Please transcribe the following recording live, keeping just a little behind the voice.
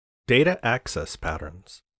Data access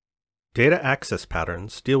patterns. Data access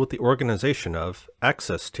patterns deal with the organization of,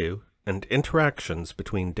 access to, and interactions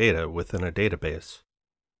between data within a database.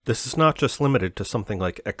 This is not just limited to something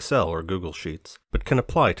like Excel or Google Sheets, but can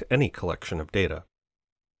apply to any collection of data.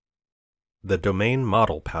 The domain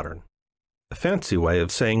model pattern. A fancy way of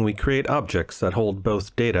saying we create objects that hold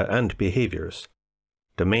both data and behaviors.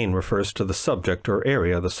 Domain refers to the subject or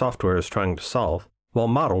area the software is trying to solve, while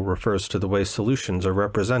model refers to the way solutions are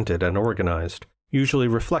represented and organized, usually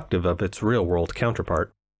reflective of its real-world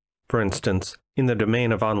counterpart. For instance, in the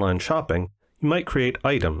domain of online shopping, you might create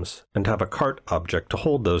items and have a cart object to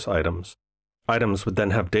hold those items. Items would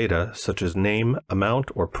then have data such as name, amount,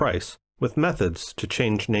 or price, with methods to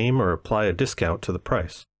change name or apply a discount to the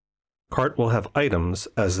price. Cart will have items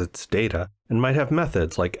as its data and might have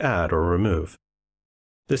methods like add or remove.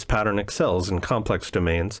 This pattern excels in complex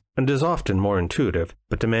domains and is often more intuitive,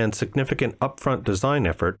 but demands significant upfront design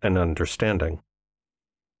effort and understanding.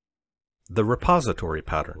 The repository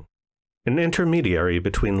pattern. An intermediary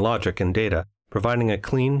between logic and data, providing a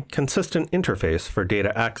clean, consistent interface for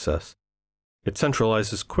data access. It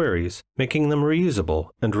centralizes queries, making them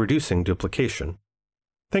reusable and reducing duplication.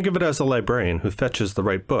 Think of it as a librarian who fetches the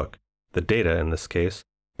right book, the data in this case,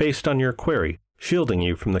 based on your query, shielding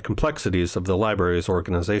you from the complexities of the library's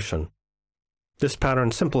organization. This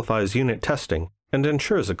pattern simplifies unit testing and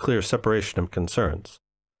ensures a clear separation of concerns.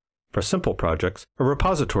 For simple projects, a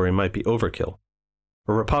repository might be overkill.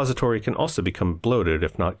 A repository can also become bloated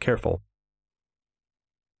if not careful.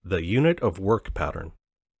 The unit of work pattern.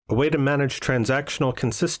 A way to manage transactional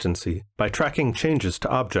consistency by tracking changes to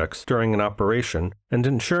objects during an operation and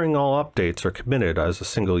ensuring all updates are committed as a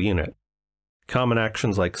single unit. Common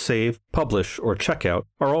actions like save, publish, or checkout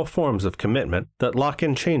are all forms of commitment that lock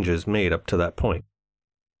in changes made up to that point.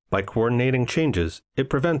 By coordinating changes, it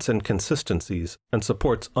prevents inconsistencies and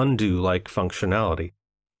supports undo-like functionality.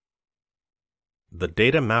 The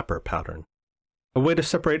data mapper pattern. A way to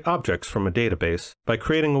separate objects from a database by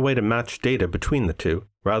creating a way to match data between the two,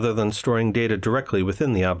 rather than storing data directly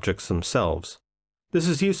within the objects themselves. This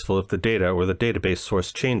is useful if the data or the database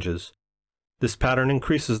source changes. This pattern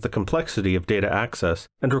increases the complexity of data access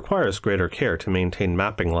and requires greater care to maintain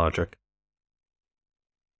mapping logic.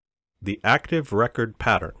 The active record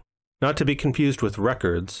pattern. Not to be confused with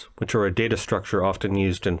records, which are a data structure often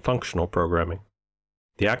used in functional programming.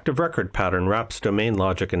 The active record pattern wraps domain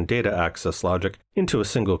logic and data access logic into a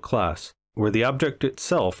single class, where the object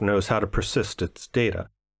itself knows how to persist its data.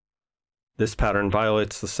 This pattern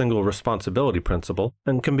violates the single responsibility principle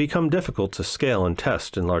and can become difficult to scale and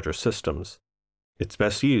test in larger systems. It's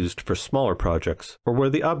best used for smaller projects or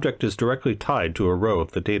where the object is directly tied to a row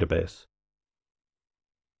of the database.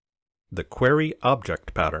 The query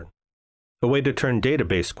object pattern. A way to turn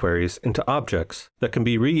database queries into objects that can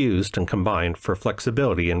be reused and combined for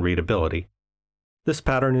flexibility and readability. This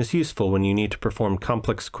pattern is useful when you need to perform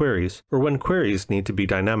complex queries or when queries need to be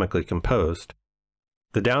dynamically composed.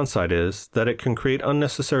 The downside is that it can create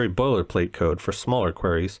unnecessary boilerplate code for smaller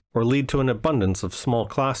queries or lead to an abundance of small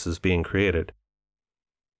classes being created.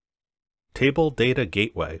 Table Data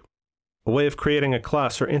Gateway. A way of creating a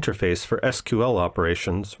class or interface for SQL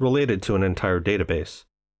operations related to an entire database.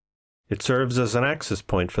 It serves as an access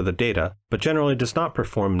point for the data, but generally does not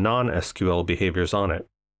perform non-SQL behaviors on it.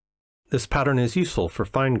 This pattern is useful for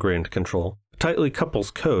fine-grained control, tightly couples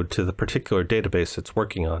code to the particular database it's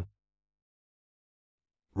working on.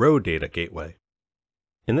 Row Data Gateway.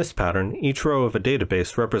 In this pattern, each row of a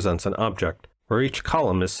database represents an object, where each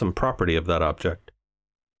column is some property of that object.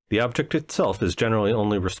 The object itself is generally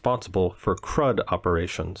only responsible for CRUD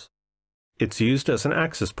operations. It's used as an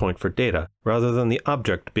access point for data, rather than the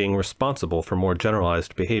object being responsible for more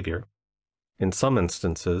generalized behavior. In some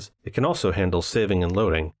instances, it can also handle saving and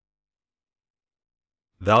loading.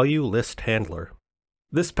 Value List Handler.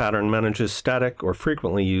 This pattern manages static or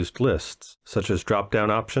frequently used lists, such as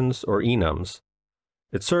drop-down options or enums.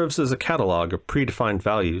 It serves as a catalog of predefined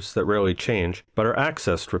values that rarely change, but are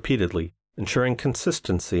accessed repeatedly, ensuring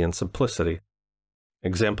consistency and simplicity.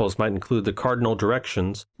 Examples might include the cardinal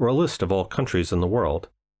directions or a list of all countries in the world.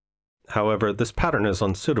 However, this pattern is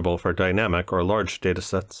unsuitable for dynamic or large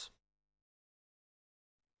datasets.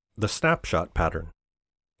 The snapshot pattern.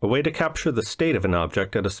 A way to capture the state of an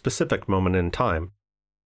object at a specific moment in time.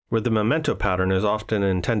 Where the memento pattern is often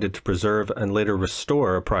intended to preserve and later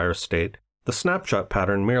restore a prior state, the snapshot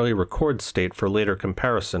pattern merely records state for later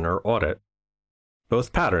comparison or audit.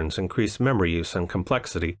 Both patterns increase memory use and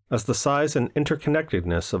complexity as the size and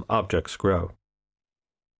interconnectedness of objects grow.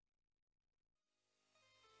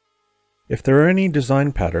 If there are any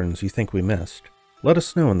design patterns you think we missed, let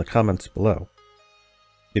us know in the comments below.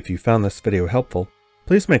 If you found this video helpful,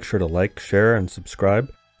 please make sure to like, share, and subscribe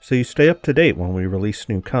so you stay up to date when we release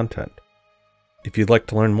new content. If you'd like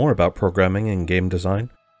to learn more about programming and game design,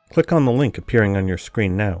 click on the link appearing on your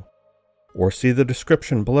screen now, or see the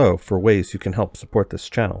description below for ways you can help support this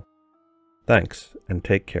channel. Thanks, and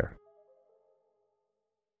take care.